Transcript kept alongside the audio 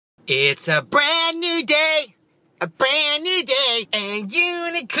It's a brand new day, and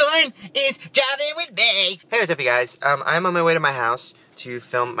Unicorn is driving with me. Hey, what's up, you guys? I'm on my way to my house to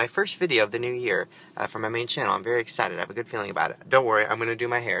film my first video of the new year for my main channel. I'm very excited. I have a good feeling about it. Don't worry, I'm gonna do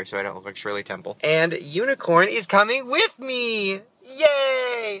my hair so I don't look like Shirley Temple. And Unicorn is coming with me!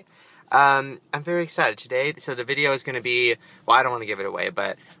 Yay! I'm very excited today. So the video is gonna be, well, I don't want to give it away,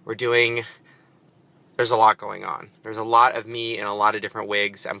 but there's a lot going on. There's a lot of me in a lot of different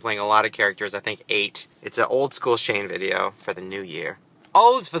wigs. I'm playing a lot of characters, I think 8. It's an old school Shane video for the new year.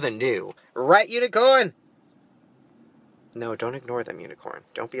 Old for the new. Right, Unicorn? No, don't ignore them, Unicorn.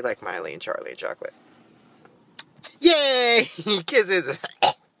 Don't be like Miley and Charlie and Chocolate. Yay! Kisses!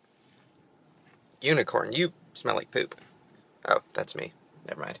 Unicorn, you smell like poop. Oh, that's me.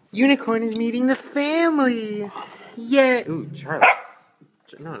 Never mind. Unicorn is meeting the family! Yay! Ooh, Charlie.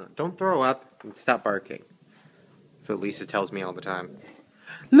 No, don't throw up and stop barking. That's what Lisa tells me all the time.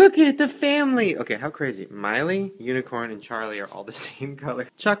 Look at the family! Okay, how crazy. Miley, Unicorn, and Charlie are all the same color.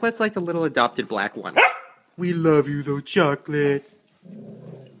 Chocolate's like the little adopted black one. We love you though, Chocolate.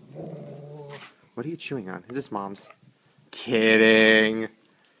 What are you chewing on? Is this Mom's? Kidding.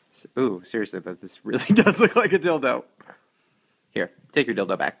 Ooh, seriously, but this really does look like a dildo. Here, take your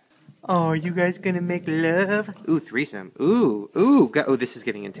dildo back. Oh, are you guys gonna make love? Ooh, threesome. Ooh, oh, this is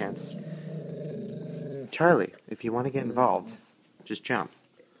getting intense. Charlie, if you want to get involved, just jump.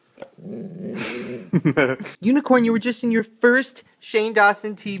 Unicorn, you were just in your first Shane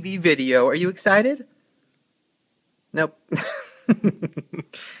Dawson TV video. Are you excited? Nope.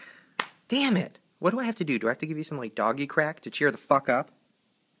 Damn it. What do I have to do? Do I have to give you some, like, doggy crack to cheer the fuck up?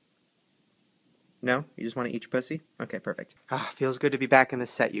 No? You just want to eat your pussy? Okay, perfect. Ah, feels good to be back in the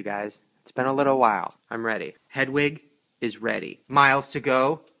set, you guys. It's been a little while. I'm ready. Hedwig is ready. Miles to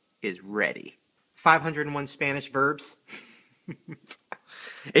go is ready. 501 Spanish verbs.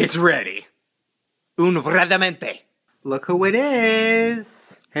 It's ready. Unbradamente. Look who it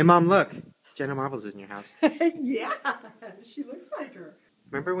is. Hey, Mom, look. Jenna Marbles is in your house. Yeah, she looks like her.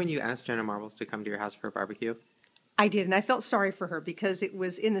 Remember when you asked Jenna Marbles to come to your house for a barbecue? I did, and I felt sorry for her because it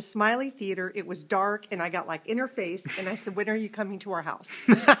was in the Smiley Theater, it was dark, and I got like in her face, and I said, when are you coming to our house?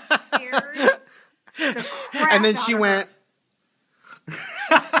 Scared the crap And then out she of went...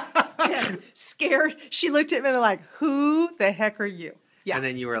 yeah, scared. She looked at me like, who the heck are you? Yeah. And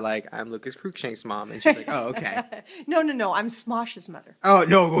then you were like, I'm Lucas Cruikshank's mom. And she's like, oh, okay. No, I'm Smosh's mother. Oh,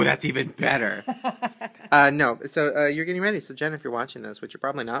 no, that's even better. No, so you're getting ready. So, Jen, if you're watching this, which you're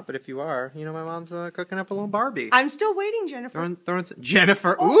probably not, but if you are, you know, my mom's cooking up a little Barbie. I'm still waiting, Jennifer. Throwing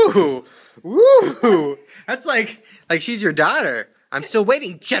Jennifer. Oh. Ooh. That's like she's your daughter. I'm still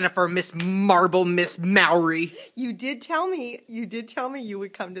waiting, Jennifer, Miss Marble, Miss Mowry. You did tell me you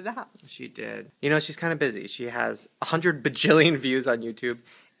would come to the house. She did. You know, she's kind of busy. She has 100 bajillion views on YouTube,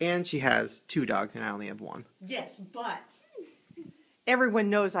 and she has 2 dogs, and I only have 1. Yes, but everyone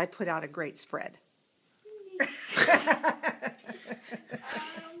knows I put out a great spread.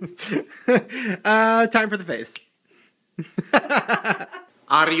 Time for the face.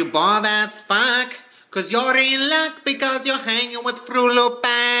 Are you bored as fuck? 'Cause you're in luck because you're hanging with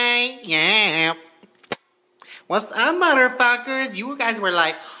FRUTE, yeah. What's up, motherfuckers? You guys were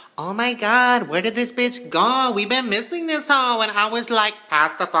like, oh my god, where did this bitch go? We've been missing this hoe. And I was like,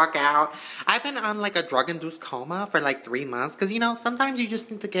 pass the fuck out. I've been on like a drug-induced coma for like 3 months. 'Cause, you know, sometimes you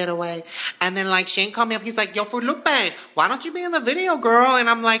just need to get away. And then like Shane called me up. He's like, yo, FRUTE, why don't you be in the video, girl? And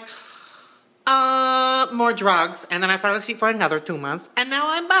I'm like, more drugs. And then I fell asleep for another 2 months. And now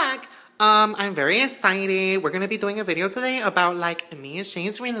I'm back. I'm very excited. We're gonna be doing a video today about, like, me and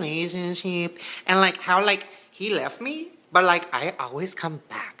Shane's relationship. And, like, how, like, he left me, but, like, I always come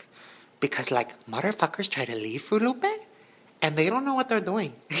back. Because, like, motherfuckers try to leave FRUTE, and they don't know what they're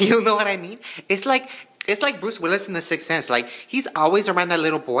doing. You know what I mean? It's like Bruce Willis in The Sixth Sense. Like, he's always around that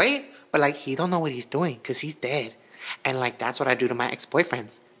little boy, but, like, he don't know what he's doing, because he's dead. And, like, that's what I do to my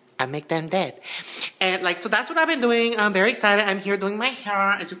ex-boyfriends. I make them dead. And, like, so that's what I've been doing. I'm very excited. I'm here doing my hair,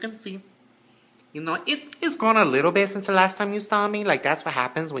 as you can see. You know, it is grown a little bit since the last time you saw me. Like, that's what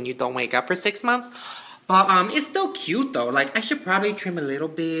happens when you don't wake up for 6 months. But, it's still cute, though. Like, I should probably trim a little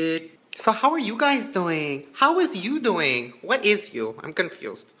bit. So, how are you guys doing? How is you doing? What is you? I'm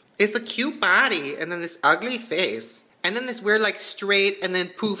confused. It's a cute body, and then this ugly face. And then this weird, like, straight and then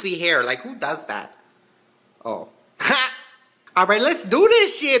poofy hair. Like, who does that? Oh. Ha! Alright, let's do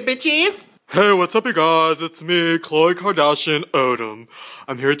this shit, bitches! Hey, what's up, you guys? It's me, Khloe Kardashian Odom.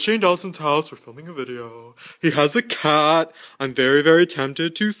 I'm here at Shane Dawson's house. We're filming a video. He has a cat. I'm very, very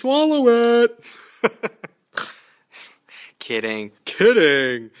tempted to swallow it. Kidding.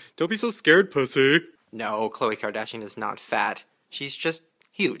 Kidding. Don't be so scared, pussy. No, Khloe Kardashian is not fat. She's just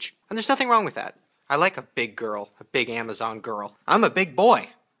huge. And there's nothing wrong with that. I like a big girl, a big Amazon girl. I'm a big boy.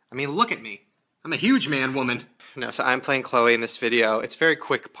 I mean, look at me. I'm a huge man woman. No, so I'm playing Chloe in this video. It's a very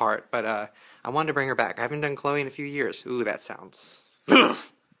quick part, but I wanted to bring her back. I haven't done Chloe in a few years. Ooh, that sounds...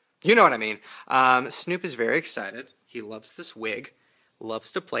 You know what I mean. Snoop is very excited. He loves this wig. Loves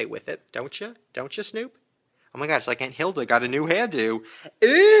to play with it. Don't you? Don't you, Snoop? Oh my god, it's like Aunt Hilda got a new hairdo.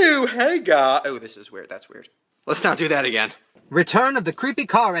 Ew, hey guy. Oh, this is weird. That's weird. Let's not do that again. Return of the creepy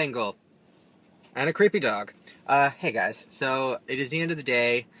car angle. And a creepy dog. Hey guys. So, it is the end of the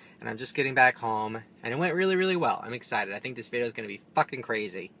day, and I'm just getting back home, and it went really, really well. I'm excited. I think this video is going to be fucking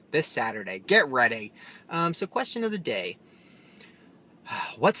crazy. This Saturday. Get ready. So question of the day.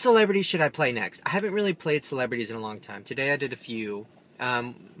 What celebrity should I play next? I haven't really played celebrities in a long time. Today I did a few.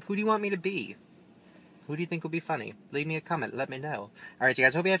 Who do you want me to be? Who do you think will be funny? Leave me a comment. Let me know. Alright, you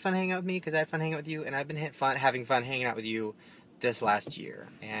guys. Hope you had fun hanging out with me, because I had fun hanging out with you, and I've been having fun hanging out with you this last year.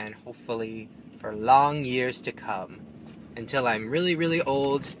 And hopefully for long years to come. Until I'm really, really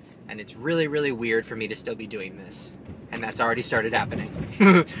old, and it's really, really weird for me to still be doing this. And that's already started happening.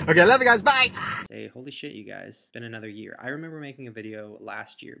 Okay, love you guys. Bye! Say, holy shit, you guys. It's been another year. I remember making a video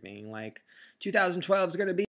last year being like, 2012 is gonna be